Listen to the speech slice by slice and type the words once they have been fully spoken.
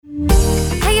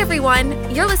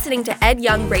everyone. You're listening to Ed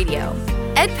Young Radio,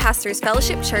 Ed Pastors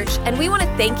Fellowship Church, and we want to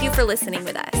thank you for listening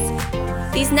with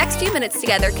us. These next few minutes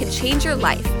together can change your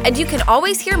life, and you can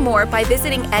always hear more by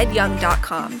visiting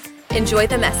edyoung.com. Enjoy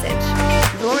the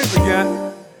message. Let me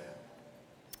begin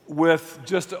with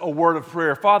just a word of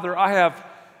prayer. Father, I have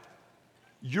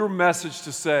your message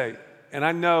to say, and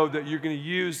I know that you're going to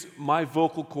use my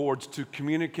vocal cords to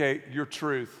communicate your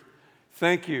truth.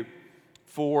 Thank you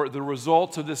for the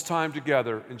results of this time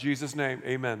together. In Jesus' name,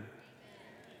 amen.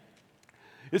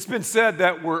 It's been said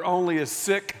that we're only as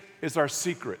sick as our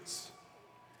secrets.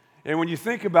 And when you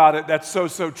think about it, that's so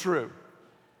true.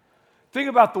 Think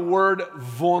about the word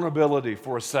vulnerability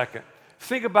for a second.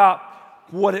 Think about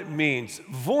what it means.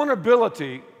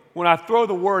 Vulnerability, when I throw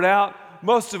the word out,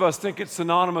 most of us think it's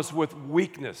synonymous with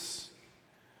weakness.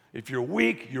 If you're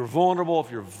weak, you're vulnerable.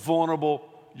 If you're vulnerable,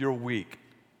 you're weak.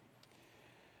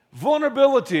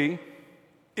 Vulnerability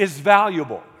is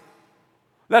valuable.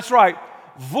 That's right.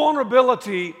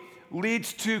 Vulnerability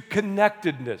leads to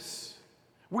connectedness.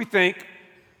 We think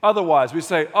otherwise. We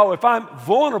say, oh, if I'm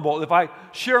vulnerable, if I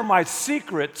share my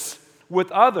secrets with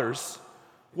others,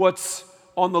 what's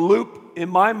on the loop in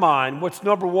my mind, what's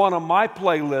number one on my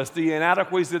playlist, the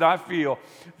inadequacies that I feel,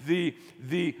 the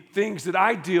things that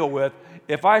I deal with,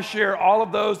 if I share all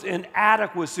of those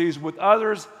inadequacies with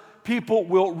others, people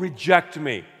will reject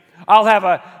me. I'll have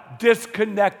a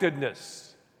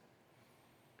disconnectedness.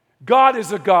 God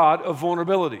is a God of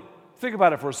vulnerability. Think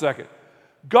about it for a second.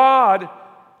 God,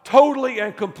 totally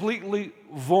and completely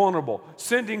vulnerable,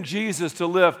 sending Jesus to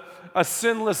live a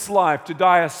sinless life, to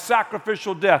die a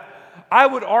sacrificial death. I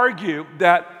would argue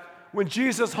that when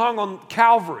Jesus hung on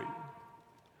Calvary,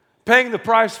 paying the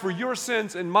price for your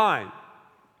sins and mine,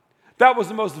 that was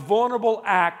the most vulnerable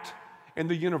act in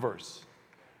the universe.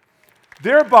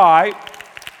 Thereby,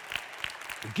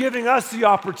 giving us the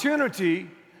opportunity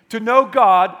to know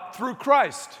God through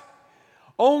Christ.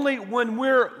 Only when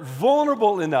we're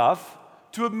vulnerable enough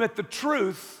to admit the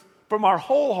truth from our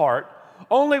whole heart,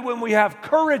 only when we have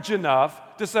courage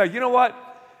enough to say, you know what,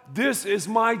 this is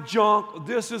my junk,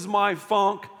 this is my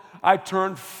funk, I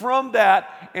turn from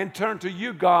that and turn to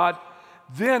you, God,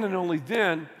 then and only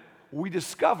then we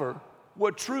discover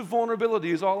what true vulnerability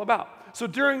is all about. So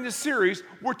during this series,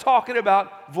 we're talking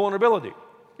about vulnerability.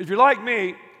 If you're like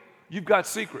me, you've got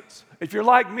secrets. If you're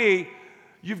like me,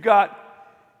 you've got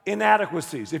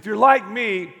inadequacies. If you're like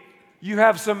me, you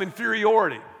have some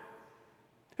inferiority.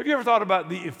 Have you ever thought about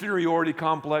the inferiority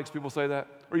complex? People say that.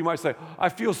 Or you might say, I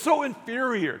feel so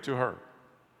inferior to her.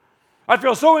 I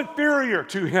feel so inferior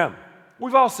to him.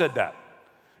 We've all said that.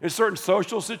 In certain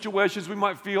social situations, we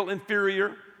might feel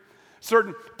inferior.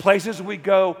 Certain places we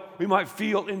go, we might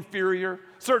feel inferior.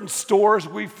 Certain stores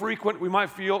we frequent, we might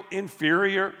feel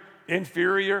inferior.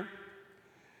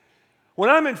 When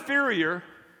I'm inferior,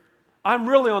 I'm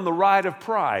really on the ride of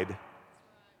pride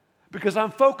because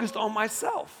I'm focused on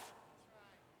myself.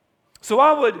 So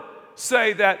I would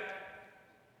say that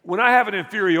when I have an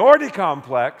inferiority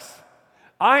complex,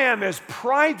 I am as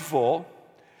prideful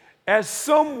as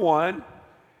someone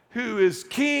who is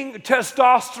king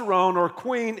testosterone or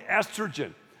queen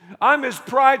estrogen. I'm as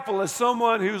prideful as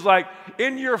someone who's like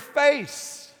in your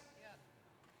face.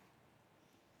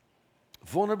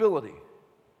 Vulnerability.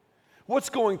 What's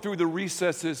going through the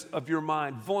recesses of your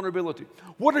mind? Vulnerability.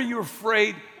 What are you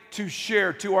afraid to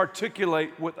share, to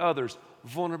articulate with others?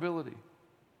 Vulnerability.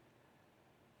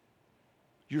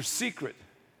 Your secret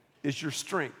is your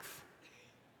strength.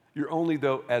 You're only,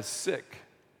 though, as sick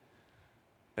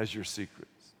as your secrets.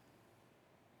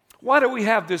 Why do we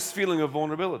have this feeling of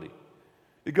vulnerability?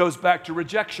 It goes back to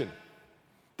rejection.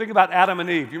 Think about Adam and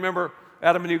Eve. You remember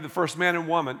Adam and Eve, the first man and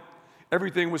woman?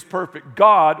 Everything was perfect.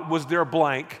 God was their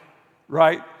blank,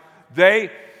 right? They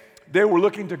were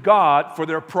looking to God for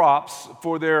their props,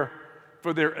 for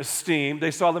their esteem.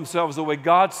 They saw themselves the way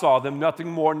God saw them, nothing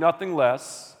more, nothing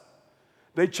less.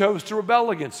 They chose to rebel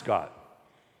against God.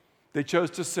 They chose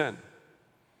to sin.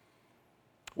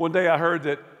 One day I heard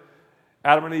that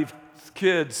Adam and Eve's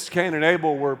kids, Cain and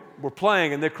Abel, were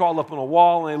playing, and they crawled up on a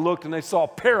wall, and they looked, and they saw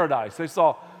paradise. They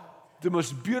saw the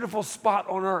most beautiful spot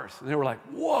on earth. And they were like,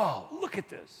 whoa, look at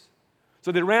this.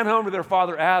 So they ran home to their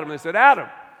father Adam, and they said, Adam,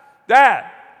 Dad,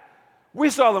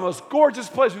 we saw the most gorgeous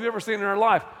place we've ever seen in our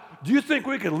life. Do you think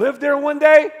we could live there one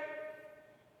day?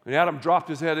 And Adam dropped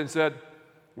his head and said,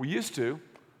 we used to,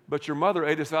 but your mother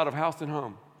ate us out of house and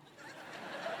home.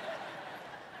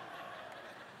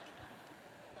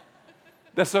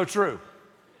 That's so true.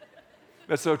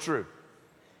 That's so true.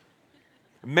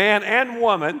 Man and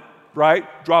woman,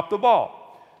 right, dropped the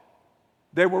ball.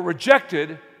 They were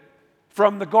rejected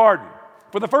from the garden.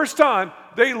 For the first time,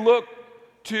 they looked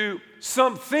to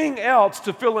something else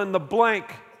to fill in the blank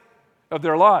of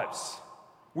their lives.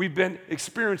 We've been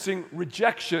experiencing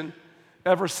rejection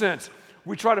ever since.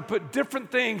 We try to put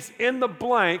different things in the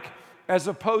blank as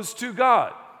opposed to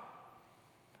God.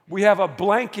 We have a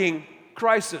blanking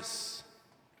crisis.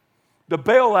 The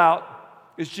bailout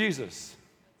is Jesus,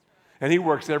 and he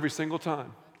works every single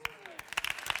time.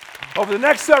 Over the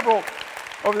next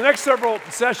several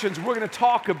sessions, we're going to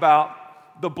talk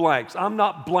about the blanks. I'm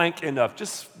not blank enough.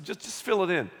 Just fill it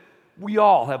in. We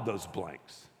all have those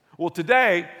blanks. Well,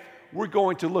 today, we're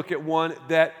going to look at one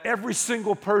that every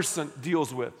single person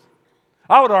deals with.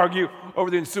 I would argue over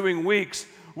the ensuing weeks,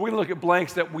 we're going to look at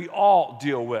blanks that we all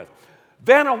deal with.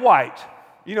 Vanna White.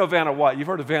 You know Vanna White. You've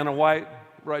heard of Vanna White,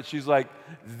 right? She's like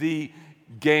the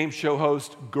game show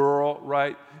host girl,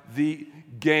 right? The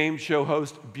game show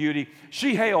host beauty.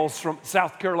 She hails from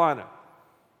South Carolina.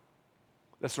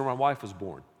 That's where my wife was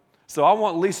born. So I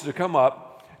want Lisa to come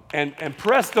up and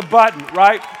press the button,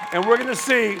 right? And we're going to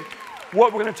see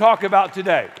what we're going to talk about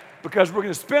today, because we're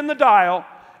going to spin the dial,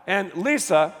 and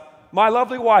Lisa, my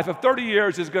lovely wife of 30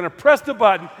 years, is going to press the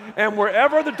button, and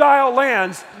wherever the dial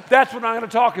lands, that's what I'm going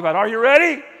to talk about. Are you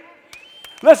ready?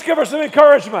 Let's give her some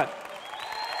encouragement.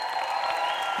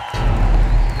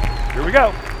 Here we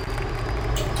go.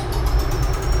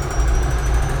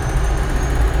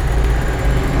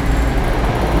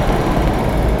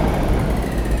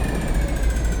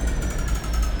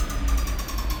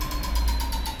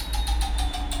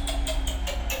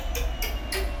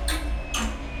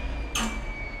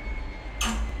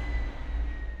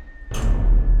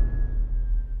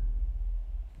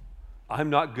 I'm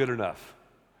not good enough.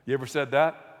 You ever said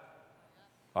that?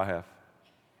 I have.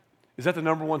 Is that the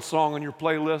number one song on your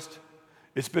playlist?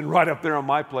 It's been right up there on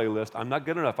my playlist. I'm not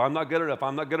good enough. I'm not good enough.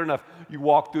 I'm not good enough. You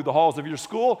walk through the halls of your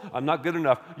school, I'm not good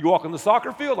enough. You walk on the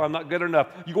soccer field, I'm not good enough.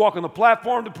 You walk on the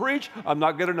platform to preach, I'm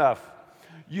not good enough.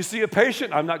 You see a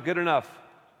patient, I'm not good enough.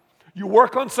 You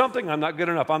work on something, I'm not good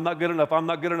enough. I'm not good enough. I'm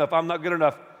not good enough. I'm not good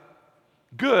enough.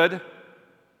 Good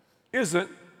isn't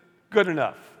good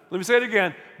enough. Let me say it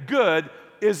again. Good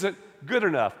isn't good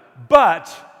enough,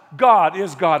 but God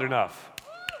is God enough.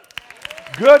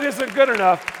 Good isn't good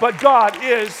enough, but God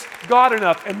is God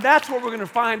enough. And that's what we're going to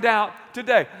find out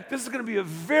today. This is going to be a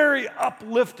very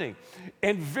uplifting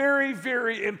and very,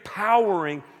 very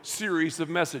empowering series of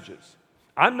messages.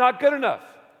 I'm not good enough.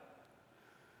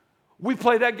 We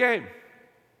play that game.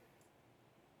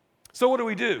 So what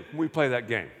do? When we play that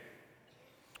game?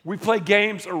 We play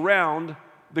games around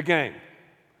the game.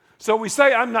 So we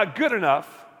say, I'm not good enough,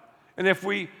 and if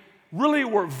we really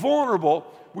were vulnerable,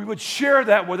 we would share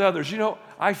that with others. You know,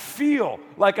 I feel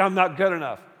like I'm not good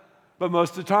enough. But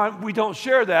most of the time, we don't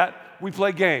share that. We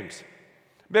play games.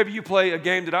 Maybe you play a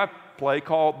game that I play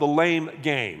called the lame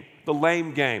game. The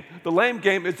lame game. The lame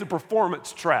game is the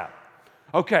performance trap.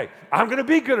 Okay, I'm going to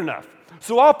be good enough.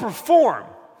 So I'll perform,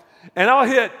 and I'll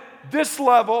hit this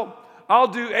level. I'll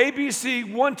do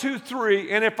ABC 1, 2,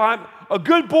 3, and if I'm a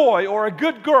good boy or a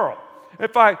good girl,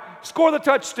 if I score the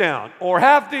touchdown or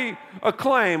have the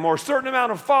acclaim or a certain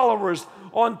amount of followers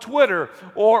on Twitter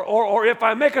or if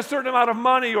I make a certain amount of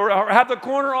money or have the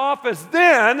corner office,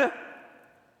 then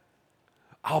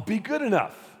I'll be good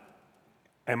enough.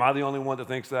 Am I the only one that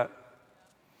thinks that?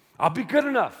 I'll be good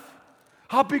enough.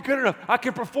 I'll be good enough. I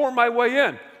can perform my way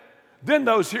in. Then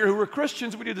those here who are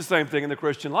Christians, we do the same thing in the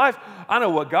Christian life. I know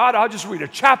what, God, I'll just read a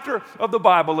chapter of the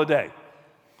Bible a day.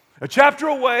 A chapter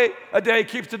a day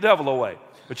keeps the devil away.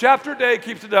 A chapter a day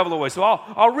keeps the devil away. So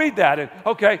I'll read that. And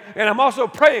I'm also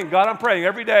praying, God, I'm praying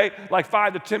every day, like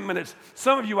 5 to 10 minutes.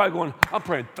 Some of you are going, I'm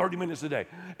praying 30 minutes a day.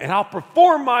 And I'll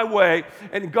perform my way,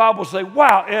 and God will say,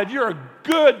 wow, Ed, you're a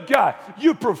good guy.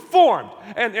 You performed.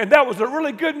 And that was a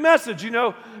really good message, you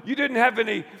know. You didn't have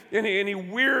any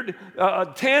weird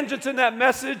tangents in that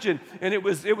message, and it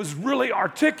was really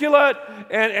articulate,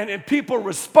 and people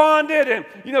responded, and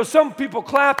you know, some people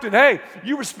clapped, and hey,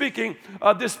 you were speaking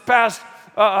this past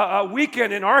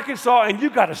weekend in Arkansas, and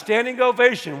you got a standing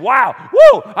ovation. Wow,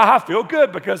 woo! I feel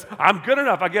good because I'm good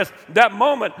enough. I guess that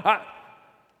moment,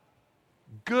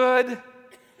 good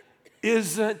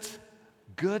isn't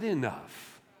good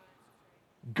enough.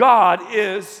 God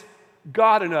is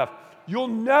God enough. You'll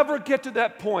never get to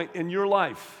that point in your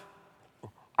life.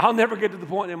 I'll never get to the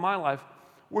point in my life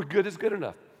where good is good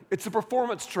enough. It's a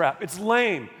performance trap. It's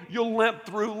lame. You'll limp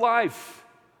through life.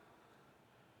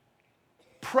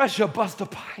 Pressure busts a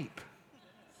pipe.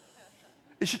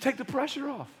 It should take the pressure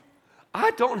off.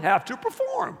 I don't have to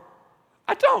perform.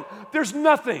 I don't. There's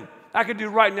nothing I can do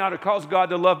right now to cause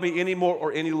God to love me any more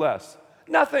or any less.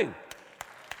 Nothing.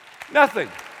 Nothing.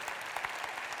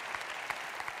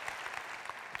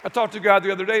 I talked to a guy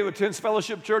the other day who attends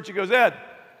Fellowship Church. He goes, Ed,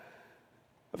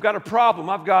 I've got a problem.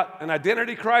 I've got an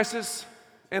identity crisis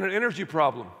and an energy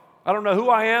problem. I don't know who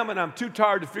I am, and I'm too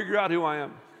tired to figure out who I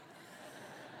am.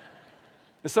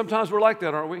 And sometimes we're like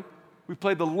that, aren't we? We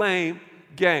play the lame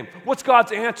game. What's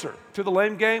God's answer to the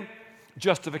lame game?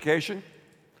 Justification.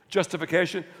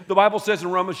 Justification. The Bible says in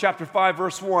Romans chapter 5,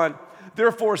 verse 1,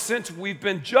 therefore, since we've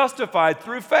been justified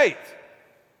through faith,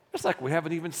 it's like we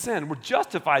haven't even sinned. We're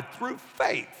justified through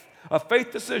faith, a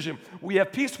faith decision. We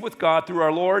have peace with God through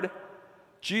our Lord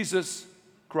Jesus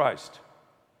Christ.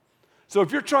 So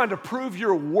if you're trying to prove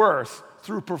your worth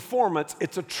through performance,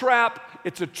 it's a trap,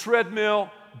 it's a treadmill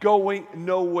going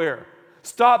nowhere.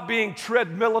 Stop being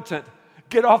treadmilitant.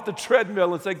 Get off the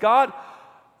treadmill and say, God,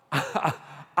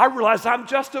 I realize I'm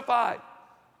justified.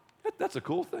 That's a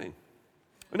cool thing.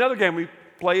 Another game we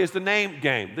play is the name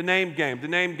game, the name game, the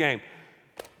name game.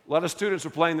 A lot of students are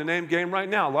playing the name game right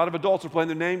now. A lot of adults are playing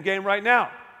the name game right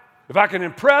now. If I can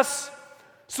impress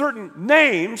certain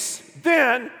names,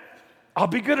 then I'll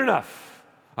be good enough.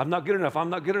 I'm not good enough, I'm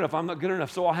not good enough, I'm not good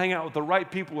enough. So I'll hang out with the right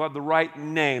people who have the right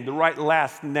name, the right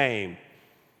last name.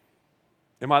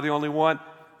 Am I the only one?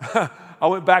 I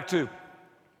went back to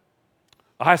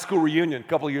a high school reunion a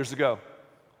couple of years ago,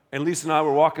 and Lisa and I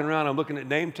were walking around. I'm looking at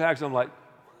name tags. I'm like,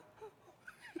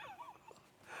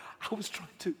 I was trying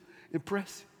to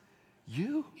impress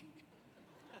you.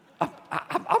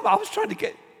 I was trying to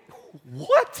get,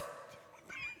 what?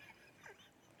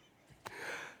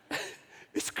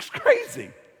 It's crazy.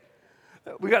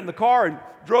 We got in the car and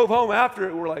drove home after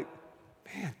it. We're like,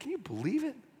 man, can you believe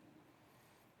it?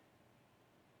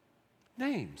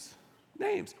 Names.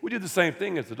 We do the same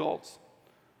thing as adults.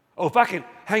 Oh, if I can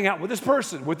hang out with this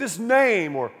person, with this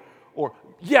name, or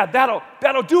yeah,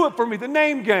 that'll do it for me, the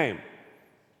name game.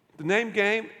 The name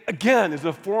game, again, is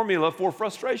a formula for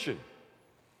frustration.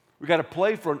 We got to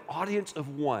play for an audience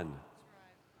of one.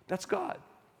 That's God.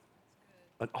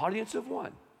 An audience of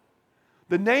one.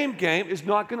 The name game is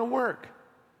not going to work.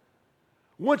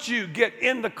 Once you get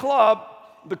in the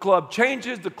club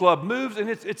changes, the club moves, and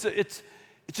it's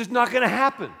just not going to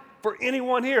happen for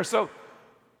anyone here. So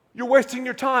you're wasting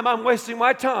your time. I'm wasting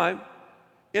my time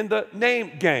in the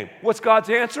name game. What's God's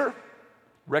answer?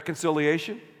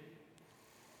 Reconciliation.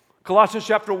 Colossians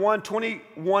chapter 1,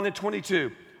 21 and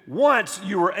 22. Once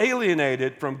you were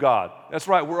alienated from God. That's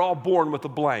right, we're all born with a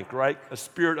blank, right? A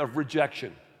spirit of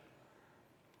rejection.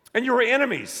 And you were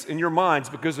enemies in your minds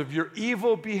because of your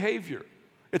evil behavior.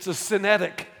 It's a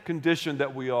genetic condition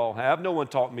that we all have. No one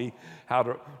taught me how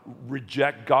to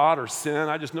reject God or sin.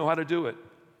 I just know how to do it.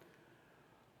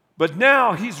 But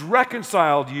now he's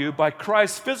reconciled you by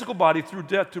Christ's physical body through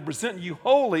death to present you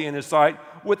holy in his sight,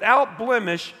 without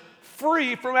blemish,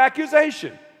 free from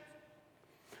accusation.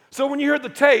 So when you hear the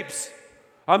tapes,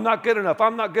 I'm not good enough,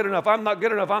 I'm not good enough, I'm not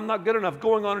good enough, I'm not good enough,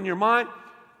 going on in your mind,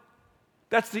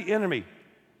 that's the enemy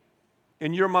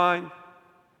in your mind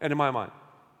and in my mind.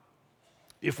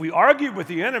 If we argue with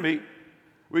the enemy,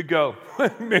 we go,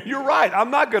 man, you're right,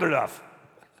 I'm not good enough.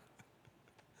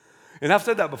 And I've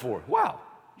said that before. Wow,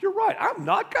 you're right, I'm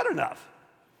not good enough.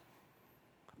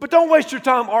 But don't waste your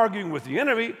time arguing with the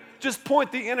enemy. Just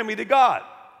point the enemy to God.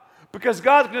 Because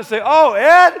God's going to say, oh,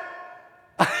 Ed,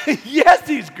 yes,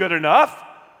 he's good enough.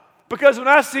 Because when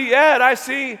I see Ed, I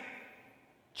see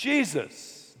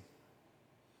Jesus.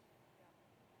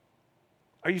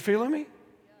 Are you feeling me?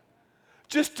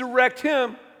 Just direct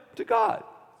him to God.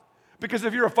 Because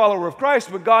if you're a follower of Christ,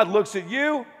 when God looks at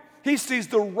you, he sees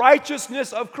the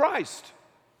righteousness of Christ,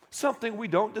 something we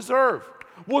don't deserve.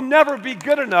 We'll never be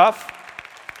good enough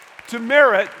to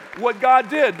merit what God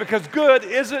did, because good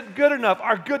isn't good enough.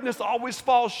 Our goodness always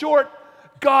falls short.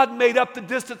 God made up the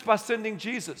distance by sending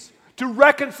Jesus to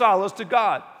reconcile us to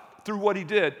God through what he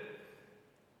did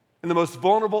in the most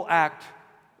vulnerable act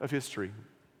of history.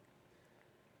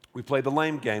 We play the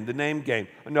lame game, the name game.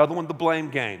 Another one, the blame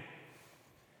game.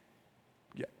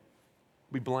 Yeah,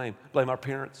 we blame our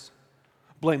parents,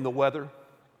 blame the weather,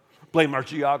 blame our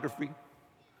geography,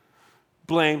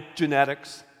 blame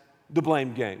genetics, the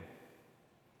blame game.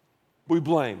 We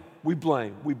blame.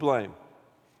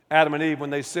 Adam and Eve, when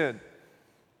they sinned,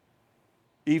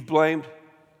 Eve blamed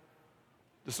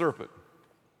the serpent.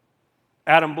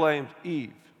 Adam blamed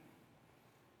Eve.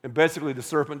 And basically, the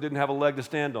serpent didn't have a leg to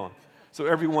stand on. So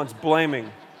everyone's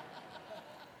blaming.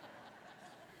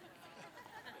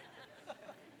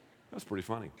 That's pretty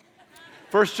funny.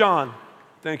 1 John,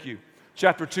 thank you,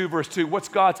 chapter 2, verse 2. What's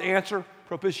God's answer?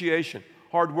 Propitiation.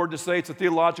 Hard word to say. It's a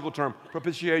theological term.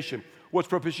 Propitiation. What's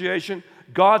propitiation?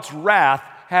 God's wrath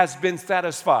has been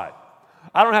satisfied.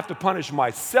 I don't have to punish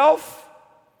myself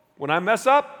when I mess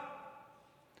up,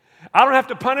 I don't have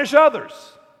to punish others.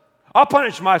 I'll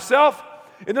punish myself,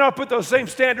 and then I'll put those same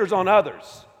standards on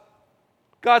others.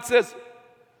 God says,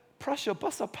 pressure,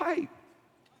 bust a pipe.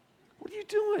 What are you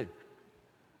doing?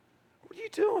 What are you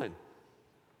doing?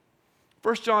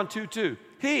 1 John 2:2.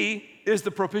 He is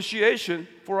the propitiation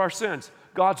for our sins.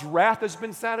 God's wrath has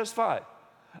been satisfied.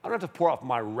 I don't have to pour out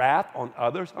my wrath on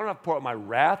others. I don't have to pour out my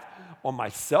wrath on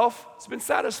myself. It's been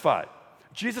satisfied.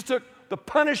 Jesus took the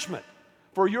punishment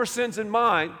for your sins and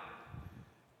mine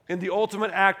in the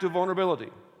ultimate act of vulnerability.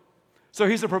 So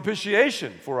he's a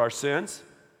propitiation for our sins,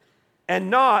 and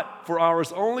not for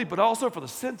ours only, but also for the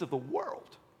sins of the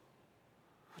world.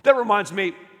 That reminds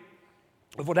me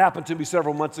of what happened to me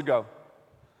several months ago.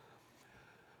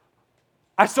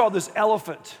 I saw this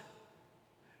elephant,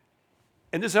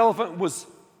 and this elephant was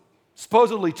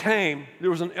supposedly tame. There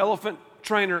was an elephant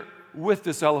trainer with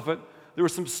this elephant. There were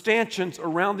some stanchions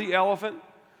around the elephant,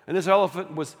 and this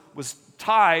elephant was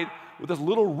tied with this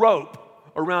little rope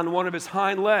around one of his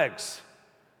hind legs.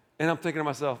 And I'm thinking to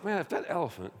myself, man, if that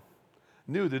elephant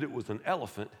knew that it was an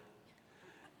elephant,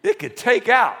 it could take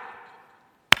out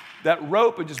that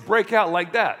rope and just break out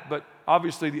like that. But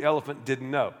obviously the elephant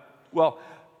didn't know. Well,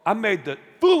 I made the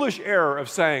foolish error of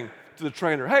saying to the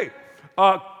trainer, hey,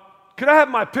 could I have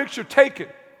my picture taken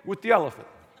with the elephant?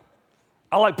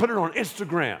 I put it on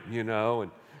Instagram,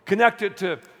 and connect it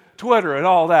to Twitter and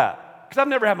all that. Because I've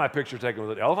never had my picture taken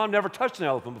with an elephant. I've never touched an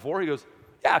elephant before. He goes,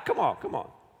 yeah, come on.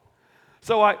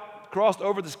 So I crossed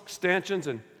over the stanchions,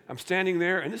 and I'm standing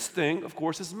there, and this thing, of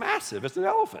course, is massive. It's an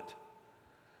elephant.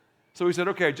 So he said,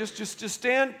 okay, just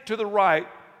stand to the right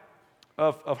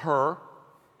of her,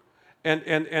 and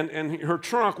her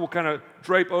trunk will kind of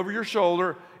drape over your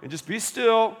shoulder, and just be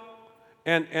still,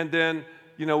 and then,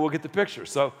 we'll get the picture.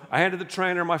 So I handed the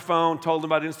trainer my phone, told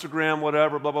him about Instagram,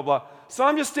 whatever, blah, blah, blah. So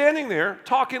I'm just standing there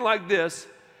talking like this.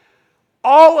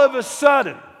 All of a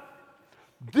sudden,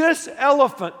 this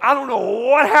elephant, I don't know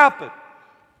what happened,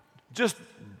 just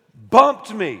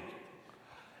bumped me,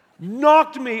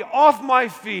 knocked me off my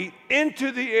feet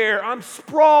into the air. I'm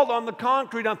sprawled on the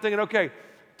concrete. I'm thinking, okay,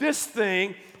 this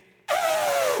thing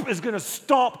is going to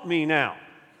stomp me now.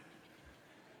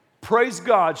 Praise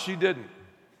God, she didn't.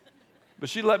 But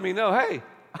she let me know, hey,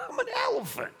 I'm an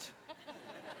elephant.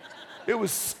 It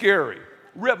was scary.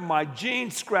 Ripped my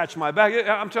jeans, scratched my back.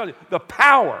 I'm telling you, the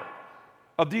power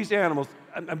of these animals,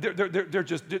 they're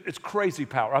just, it's crazy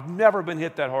power. I've never been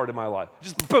hit that hard in my life.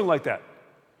 Just boom, like that.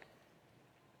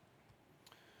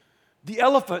 The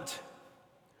elephant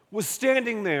was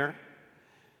standing there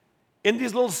in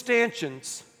these little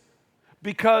stanchions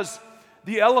because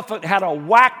the elephant had a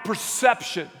whack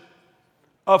perception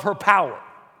of her power.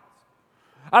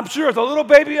 I'm sure as a little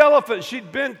baby elephant,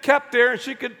 she'd been kept there and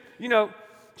she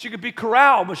could be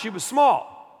corralled when she was small.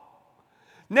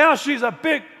 Now she's a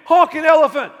big honking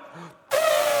elephant.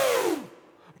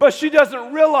 But she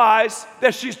doesn't realize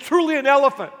that she's truly an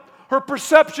elephant. Her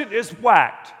perception is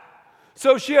whacked.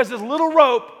 So she has this little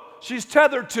rope she's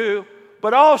tethered to,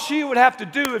 but all she would have to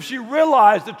do if she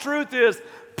realized the truth is,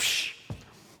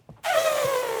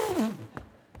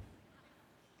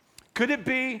 could it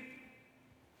be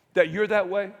that you're that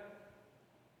way?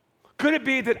 Could it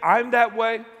be that I'm that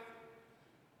way?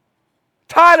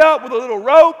 Tied up with a little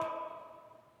rope.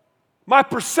 My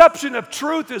perception of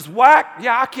truth is whack.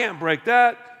 Yeah, I can't break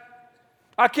that.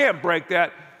 I can't break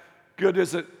that good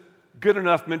isn't good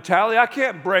enough mentality. I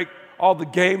can't break all the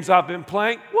games I've been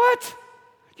playing. What?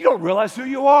 You don't realize who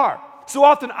you are. So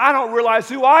often I don't realize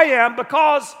who I am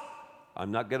because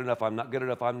I'm not good enough, I'm not good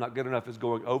enough, I'm not good enough is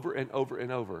going over and over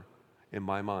and over in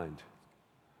my mind.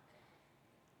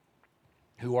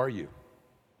 Who are you?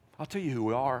 I'll tell you who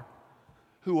we are.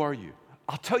 Who are you?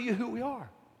 I'll tell you who we are.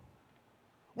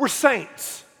 We're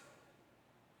saints.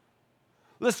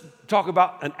 Let's talk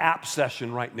about an app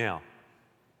session right now.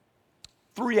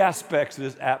 3 aspects of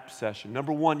this app session.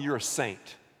 Number 1, you're a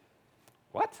saint.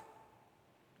 What?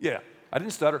 Yeah, I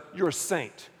didn't stutter. You're a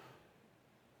saint.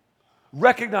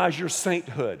 Recognize your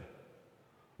sainthood.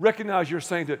 Recognize your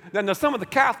sainthood. Now some of the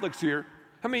Catholics here,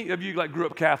 how many of you grew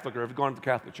up Catholic or have gone to the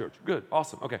Catholic church? Good,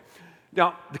 awesome, okay.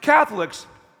 Now, the Catholics,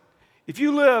 if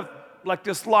you live like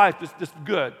this life, this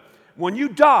good, when you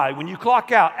die, when you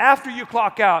clock out, after you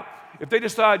clock out, if they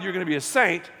decide you're going to be a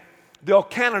saint, they'll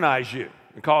canonize you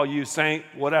and call you saint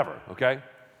whatever, okay?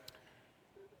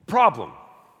 Problem.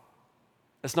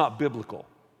 It's not biblical.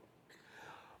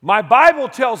 My Bible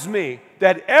tells me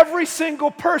that every single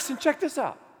person, check this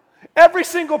out, every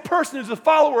single person who's a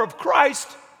follower of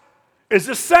Christ is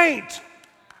a saint.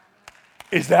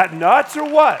 Is that nuts or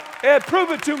what? Ed, prove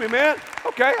it to me, man.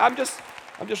 Okay, I'm just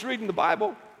reading the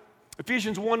Bible.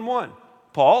 Ephesians 1:1.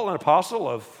 Paul, an apostle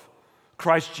of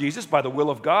Christ Jesus by the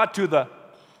will of God, to the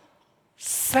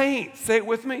saints. Say it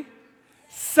with me.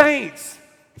 Saints.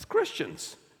 It's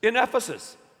Christians in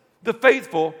Ephesus, the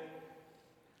faithful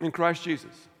in Christ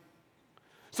Jesus.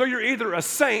 So you're either a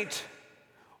saint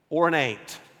or an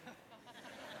ain't.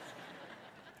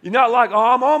 You're not like, oh,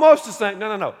 I'm almost a saint.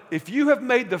 No. If you have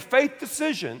made the faith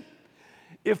decision,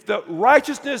 if the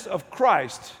righteousness of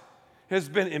Christ has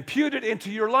been imputed into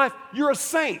your life, you're a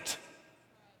saint.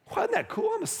 Well, isn't that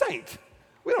cool? I'm a saint.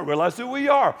 We don't realize who we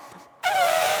are.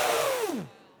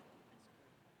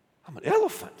 I'm an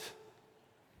elephant.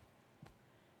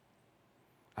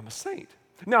 I'm a saint.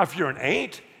 Now, if you're an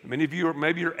ain't, many of you are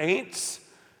maybe you're ain'ts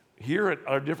here at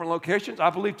our different locations.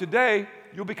 I believe today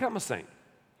you'll become a saint.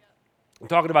 I'm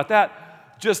talking about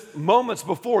that just moments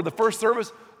before the first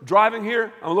service, driving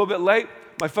here. I'm a little bit late.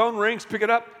 My phone rings, pick it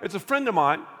up. It's a friend of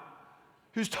mine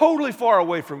who's totally far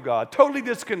away from God, totally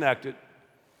disconnected.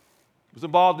 Was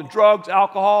involved in drugs,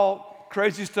 alcohol,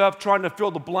 crazy stuff, trying to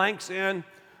fill the blanks in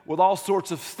with all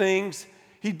sorts of things.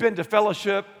 He'd been to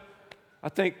fellowship, I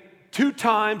think, 2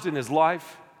 times in his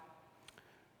life.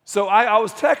 So I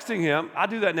was texting him. I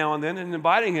do that now and then, and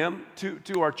inviting him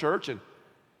to our church. And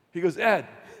he goes, Ed,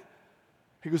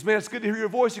 he goes, man, it's good to hear your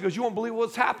voice. He goes, you won't believe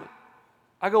what's happened.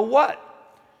 I go, what?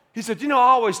 He said, I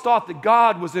always thought that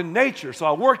God was in nature. So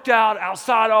I worked out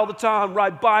outside all the time,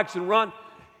 ride bikes and run.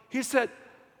 He said,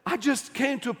 I just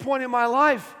came to a point in my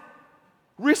life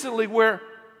recently where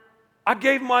I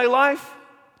gave my life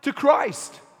to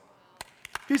Christ.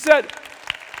 He said,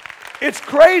 it's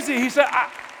crazy. He said,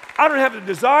 I don't have the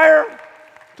desire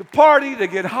to party, to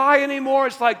get high anymore.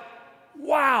 It's like,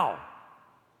 wow.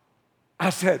 I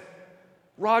said,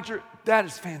 Roger, that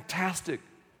is fantastic.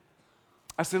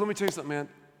 I said, let me tell you something, man.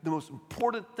 The most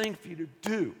important thing for you to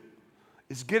do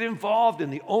is get involved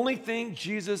in the only thing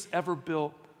Jesus ever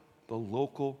built, the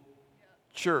local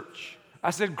church. I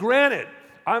said, granted,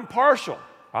 I'm partial.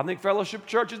 I think Fellowship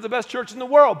Church is the best church in the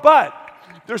world, but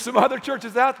there's some other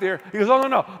churches out there. He goes, oh,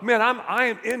 no. Man, I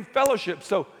am in fellowship.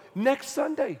 So next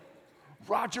Sunday,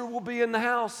 Roger will be in the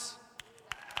house.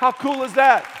 How cool is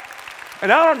that?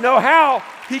 And I don't know how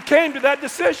he came to that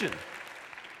decision.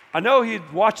 I know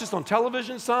he'd watched us on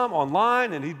television some,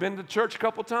 online, and he'd been to church a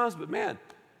couple times, but man,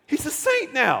 he's a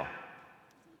saint now.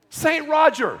 Saint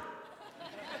Roger.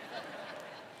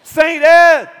 Saint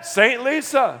Ed. Saint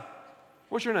Lisa.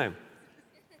 What's your name?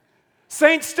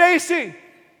 Saint Stacy.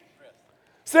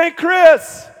 Saint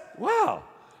Chris. Wow.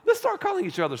 Let's start calling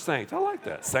each other saints. I like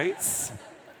that. Saints.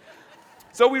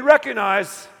 So we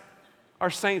recognize our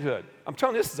sainthood. I'm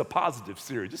telling you, this is a positive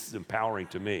series. This is empowering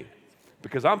to me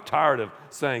because I'm tired of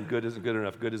saying good isn't good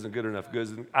enough, good isn't good enough, good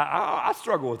isn't. I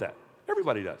struggle with that.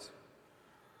 Everybody does.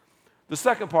 The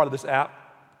second part of this app,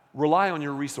 rely on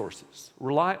your resources.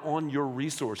 Rely on your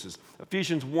resources.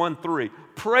 Ephesians 1:3.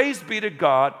 Praise be to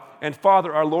God and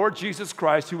Father, our Lord Jesus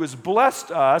Christ, who has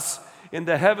blessed us in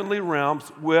the heavenly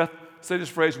realms with, say this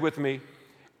phrase with me,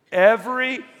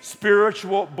 every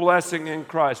spiritual blessing in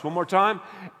Christ. One more time.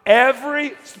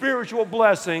 Every spiritual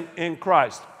blessing in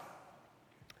Christ.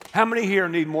 How many here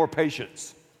need more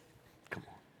patience? Come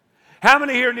on. How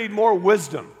many here need more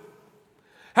wisdom?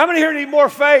 How many here need more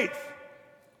faith?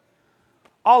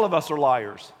 All of us are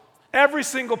liars. Every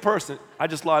single person. I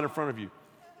just lied in front of you.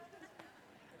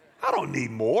 I don't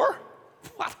need more.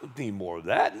 I don't need more of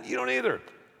that. You don't either.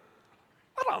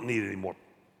 I don't need any more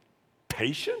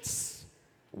patience,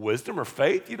 wisdom, or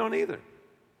faith. You don't either.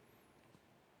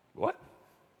 What?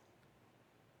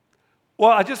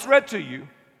 Well, I just read to you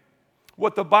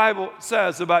what the Bible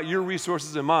says about your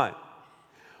resources and mine.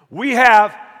 We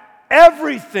have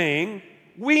everything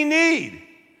we need.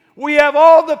 We have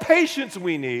all the patience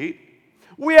we need.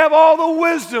 We have all the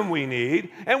wisdom we need.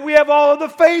 And we have all of the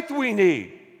faith we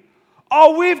need.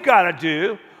 All we've got to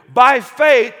do by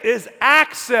faith is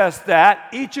access that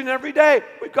each and every day.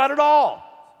 We've got it all.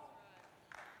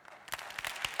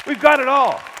 We've got it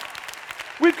all.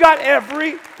 We've got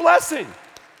every blessing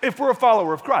if we're a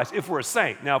follower of Christ, if we're a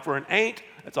saint. Now, if we're an ain't,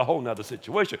 that's a whole nother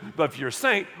situation. But if you're a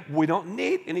saint, we don't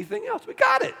need anything else. We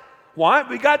got it. Why?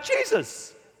 We got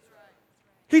Jesus.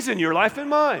 He's in your life and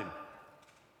mine.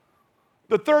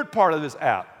 The third part of this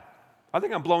app, I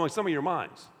think I'm blowing some of your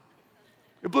minds.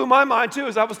 It blew my mind too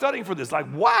as I was studying for this. Like,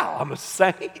 wow, I'm a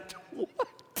saint? What?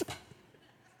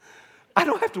 I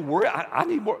don't have to worry. I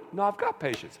need more. No, I've got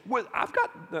patience. Because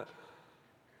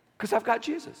I've got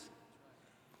Jesus.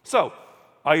 So,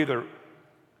 I either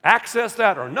access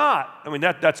that or not. I mean,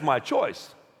 that's my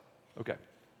choice. Okay.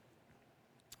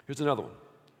 Here's another one.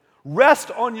 Rest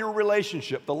on your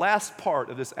relationship. The last part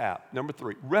of this app, number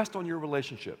 3. Rest on your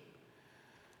relationship.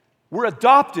 We're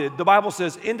adopted, the Bible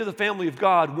says, into the family of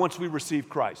God once we receive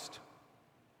Christ.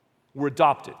 We're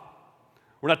adopted.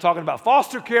 We're not talking about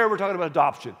foster care, we're talking about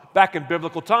adoption. Back in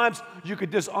biblical times, you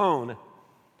could disown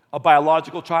a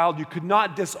biological child. You could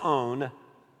not disown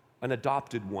an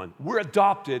adopted one. We're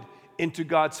adopted into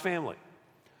God's family.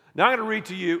 Now I'm going to read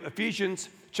to you Ephesians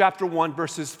chapter 1,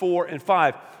 verses 4 and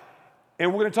 5.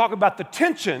 And we're going to talk about the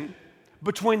tension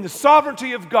between the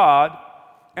sovereignty of God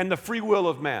and the free will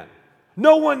of man.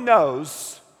 No one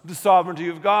knows the sovereignty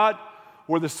of God,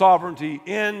 where the sovereignty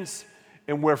ends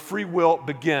and where free will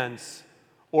begins,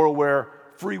 or where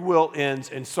free will ends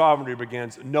and sovereignty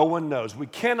begins. No one knows. We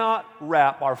cannot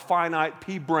wrap our finite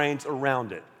pea brains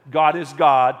around it. God is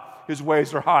God. His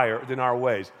ways are higher than our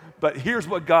ways. But here's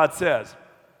what God says.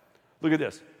 Look at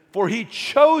this. For he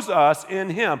chose us in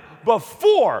him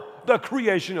before the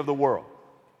creation of the world.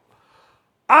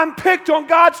 I'm picked on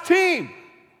God's team.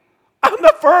 I'm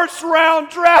the first round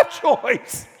draft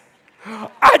choice.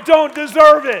 I don't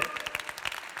deserve it.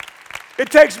 It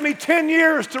takes me 10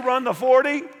 years to run the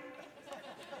 40.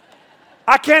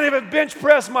 I can't even bench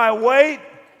press my weight.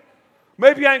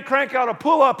 Maybe I can crank out a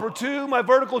pull-up or two. My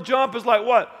vertical jump is like,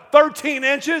 what, 13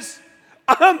 inches?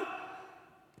 I'm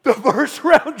the first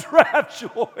round draft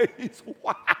choice.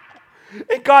 Wow.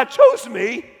 And God chose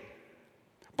me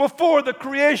before the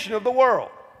creation of the world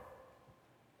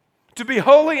to be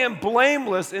holy and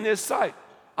blameless in his sight.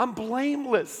 I'm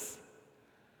blameless.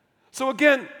 So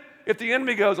again, if the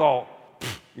enemy goes, oh,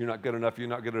 you're not good enough, you're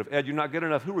not good enough. Ed, you're not good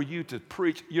enough. Who are you to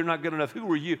preach? You're not good enough. Who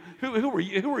are you? Who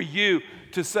are you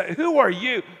to say, who are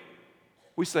you?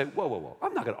 We say, whoa.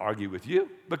 I'm not going to argue with you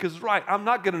because it's right. I'm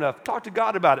not good enough. Talk to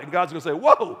God about it. And God's going to say,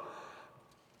 whoa.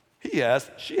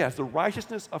 She has the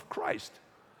righteousness of Christ.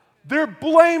 They're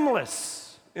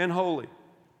blameless and holy.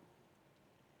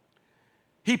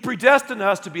 He predestined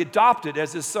us to be adopted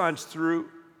as his sons through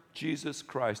Jesus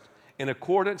Christ in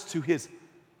accordance to his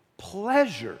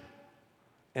pleasure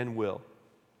and will.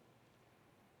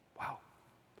 Wow.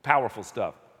 Powerful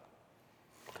stuff.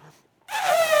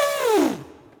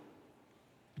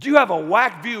 Do you have a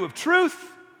whack view of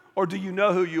truth, or do you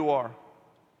know who you are?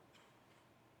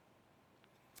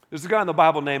 There's a guy in the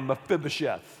Bible named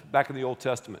Mephibosheth, back in the Old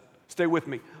Testament. Stay with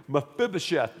me.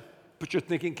 Mephibosheth, put your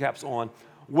thinking caps on,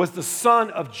 was the son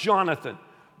of Jonathan.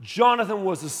 Jonathan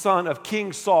was the son of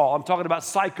King Saul. I'm talking about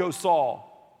Psycho Saul.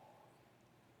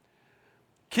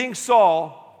 King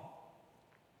Saul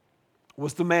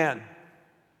was the man,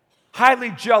 highly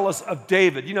jealous of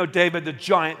David. You know David, the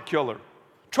giant killer.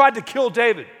 Tried to kill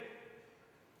David.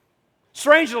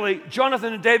 Strangely,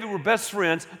 Jonathan and David were best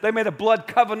friends. They made a blood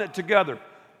covenant together,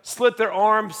 slit their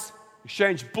arms,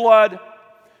 exchanged blood,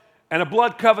 and a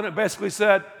blood covenant basically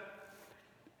said,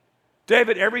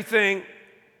 David, everything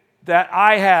that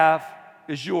I have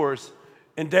is yours.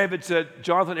 And David said,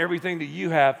 Jonathan, everything that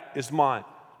you have is mine.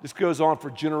 This goes on for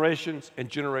generations and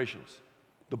generations,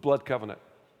 the blood covenant.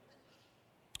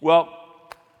 Well,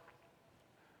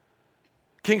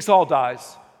 King Saul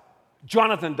dies.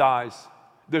 Jonathan dies.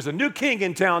 There's a new king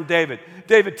in town, David.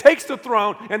 David takes the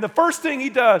throne, and the first thing he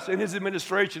does in his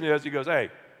administration is he goes, hey,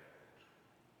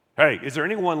 is there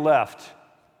anyone left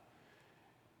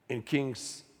in King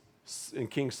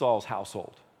Saul's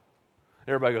household?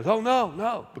 Everybody goes, oh,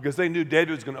 no, because they knew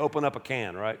David was going to open up a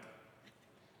can, right?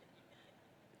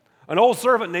 An old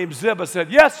servant named Ziba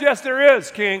said, yes, there is,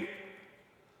 king.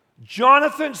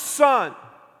 Jonathan's son,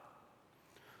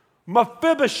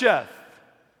 Mephibosheth.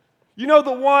 You know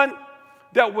the one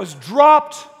that was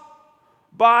dropped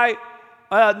by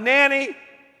a nanny,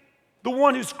 the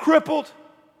one who's crippled?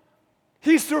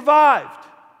 He survived.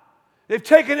 They've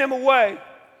taken him away,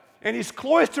 and he's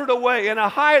cloistered away in a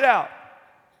hideout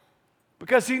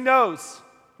because he knows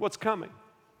what's coming.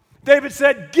 David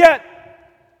said, get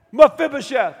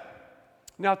Mephibosheth.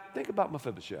 Now, think about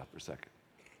Mephibosheth for a second.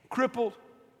 Crippled,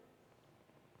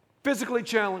 physically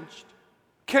challenged,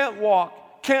 can't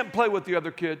walk, can't play with the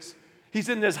other kids. He's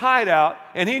in this hideout,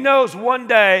 and he knows one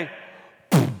day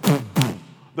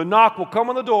the knock will come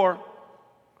on the door.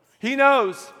 He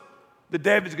knows that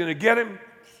David's going to get him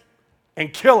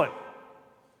and kill him.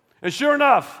 And sure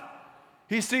enough,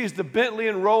 he sees the Bentley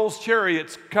and Rolls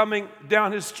chariots coming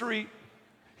down his street.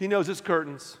 He knows it's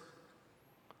curtains.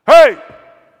 Hey,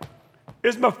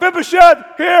 is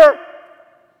Mephibosheth here?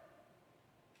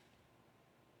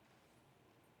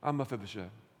 I'm Mephibosheth.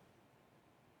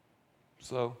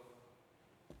 So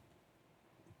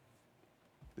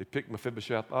they pick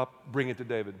Mephibosheth up, bring it to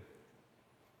David.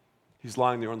 He's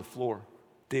lying there on the floor.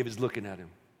 David's looking at him.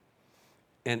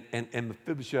 And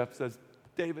Mephibosheth says,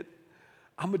 David,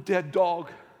 I'm a dead dog.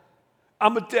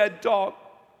 I'm a dead dog.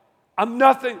 I'm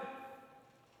nothing.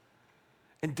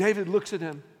 And David looks at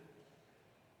him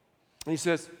and he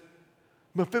says,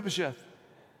 Mephibosheth,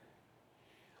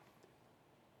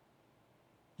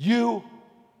 you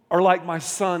are like my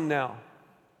son now.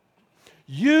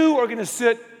 You are going to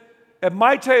sit at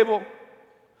my table.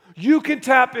 You can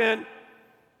tap in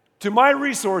to my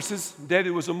resources.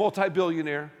 David was a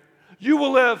multi-billionaire. You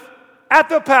will live at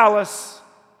the palace,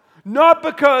 not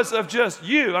because of just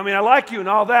you. I mean, I like you and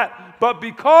all that, but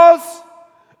because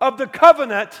of the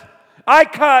covenant I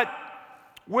cut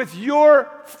with your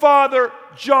father,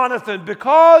 Jonathan,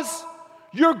 because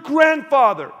your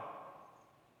grandfather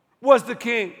was the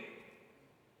king.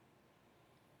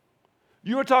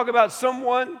 You were talking about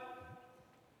someone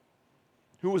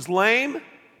who was lame.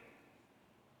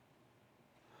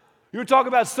 You were talking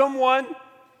about someone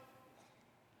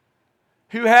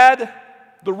who had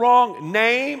the wrong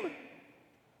name.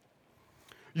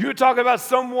 You were talking about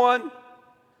someone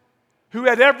who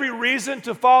had every reason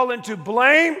to fall into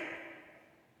blame.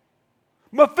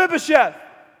 Mephibosheth.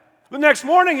 The next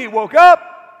morning he woke up,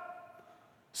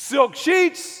 silk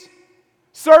sheets,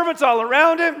 servants all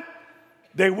around him.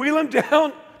 They wheel him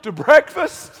down to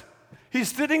breakfast.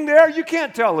 He's sitting there. You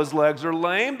can't tell his legs are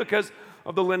lame because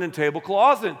of the linen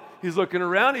tablecloth. And he's looking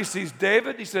around. He sees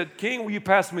David. He said, King, will you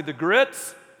pass me the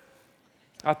grits?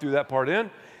 I threw that part in.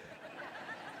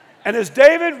 And as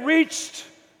David reached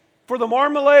for the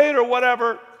marmalade or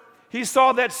whatever, he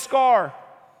saw that scar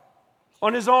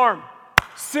on his arm,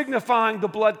 signifying the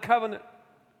blood covenant.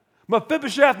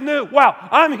 Mephibosheth knew, wow,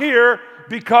 I'm here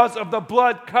because of the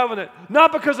blood covenant.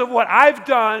 Not because of what I've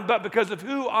done, but because of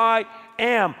who I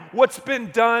am, what's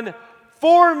been done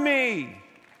for me.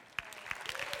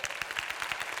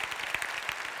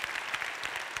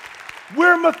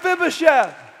 We're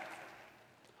Mephibosheth.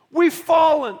 We've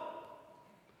fallen.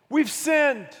 We've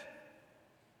sinned.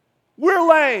 We're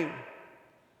lame.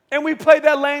 And we play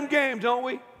that lame game, don't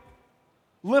we?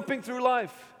 Limping through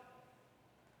life.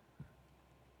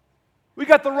 We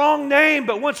got the wrong name,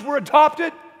 but once we're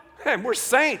adopted, man, we're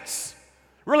saints.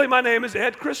 Really, my name is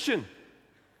Ed Christian.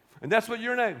 And that's what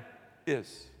your name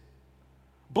is.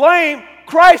 Blame,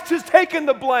 Christ has taken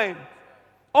the blame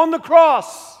on the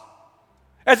cross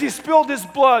as he spilled his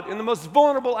blood in the most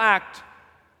vulnerable act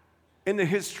in the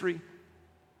history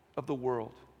of the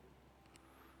world.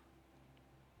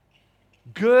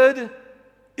 Good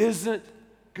isn't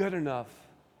good enough,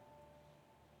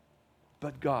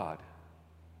 but God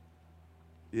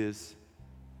is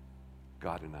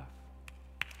God enough.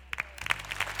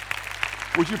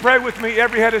 Would you pray with me?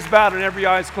 Every head is bowed and every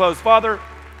eye is closed. Father,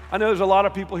 I know there's a lot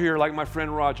of people here like my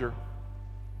friend Roger.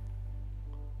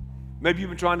 Maybe you've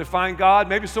been trying to find God.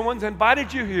 Maybe someone's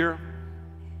invited you here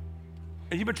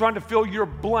and you've been trying to fill your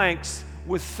blanks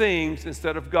with things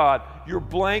instead of God. Your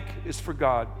blank is for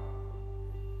God.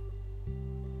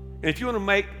 And if you want to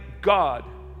make God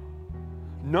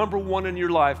number one in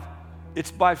your life,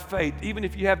 it's by faith. Even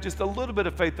if you have just a little bit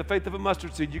of faith, the faith of a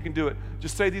mustard seed, you can do it.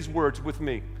 Just say these words with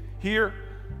me. Here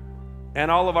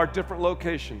and all of our different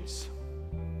locations.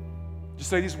 Just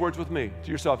say these words with me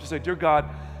to yourself. Just say, Dear God,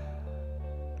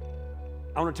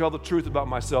 I want to tell the truth about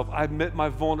myself. I admit my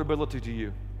vulnerability to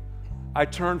you. I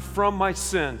turn from my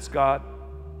sins, God.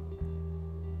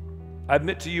 I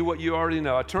admit to you what you already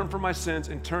know. I turn from my sins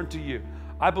and turn to you.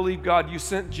 I believe, God, you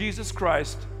sent Jesus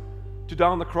Christ to die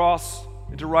on the cross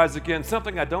and to rise again,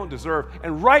 something I don't deserve.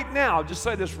 And right now, just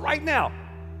say this, right now,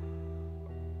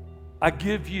 I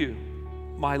give you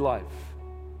my life.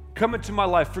 Come into my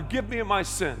life. Forgive me of my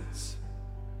sins.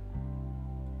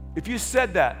 If you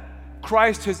said that,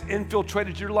 Christ has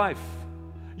infiltrated your life.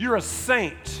 You're a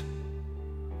saint,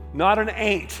 not an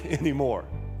ain't anymore.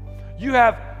 You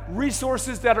have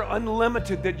resources that are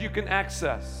unlimited that you can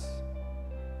access.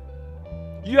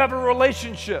 You have a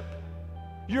relationship.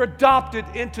 You're adopted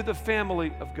into the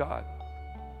family of God.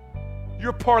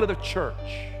 You're part of the church.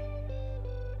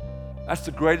 That's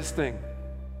the greatest thing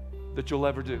that you'll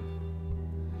ever do.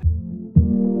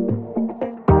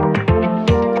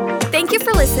 Thank you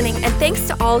for listening, and thanks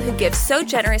to all who give so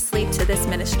generously to this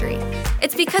ministry.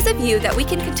 It's because of you that we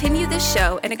can continue this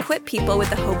show and equip people with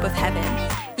the hope of heaven.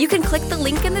 You can click the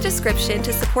link in the description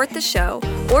to support the show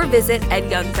or visit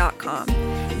edyoung.com.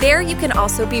 There you can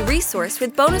also be resourced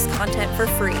with bonus content for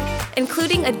free,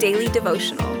 including a daily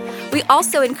devotional. We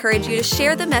also encourage you to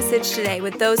share the message today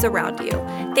with those around you.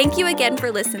 Thank you again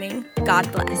for listening.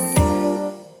 God bless.